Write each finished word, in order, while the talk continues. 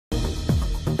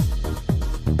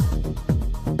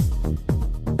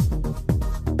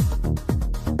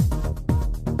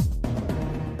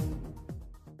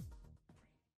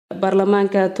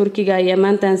Baarlamanka Turkiga ayaa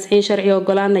maanta ansixiyey sharci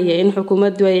ogolaanaya in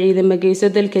xukuumaddu ay ciidamo geyso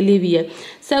dalka Libya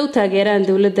si ay u taageeraan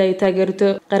dawladda ay taageerto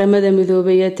qaramada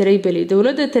midoobay ee Tripoli.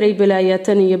 Dawladda Tripoli ayaa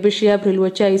tan iyo bishii Abriil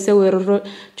wajahaysa weeraro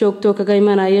joogto kaga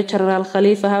imanaya General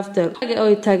Khalifa Haftar oo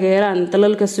ay taageeraan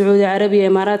dalalka Sacuudi Carabiya,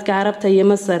 Imaaraadka Carabta iyo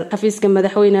Masar. Xafiiska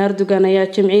madaxweyne Erdogan ayaa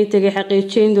Jimcihii tagay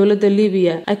xaqiijin dawladda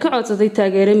Libya ay ka codsatay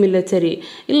taageero military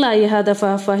ilaa ay hada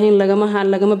faahfaahin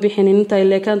lagama bixinin inta ay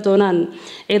leekan doonaan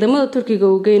ciidamada Turkiga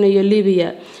uu geynayo Libya.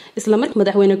 isla markii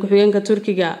madaxweyne ku-xigeenka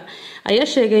Turkiga ayaa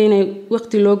sheegay in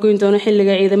waqti loo goyn doono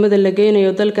xilliga ciidamada la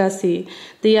geynayo dalkaasi.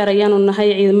 diyaar ayaanu nahay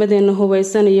ciidamadeena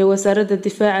hubeysan iyo wasaaradda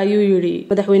difaaca ayuu yiri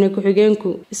madaxweyne ku-xigeenku,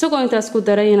 isagoo intaas ku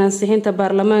daray in ansixinta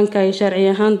baarlamaanka ay sharci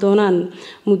ahaan doonaan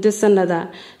muddo sanada.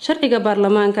 sharciga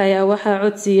baarlamaanka ayaa waxaa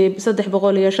codsiyay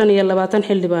 325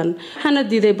 xildhibaan waxaana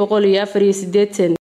diiday 184.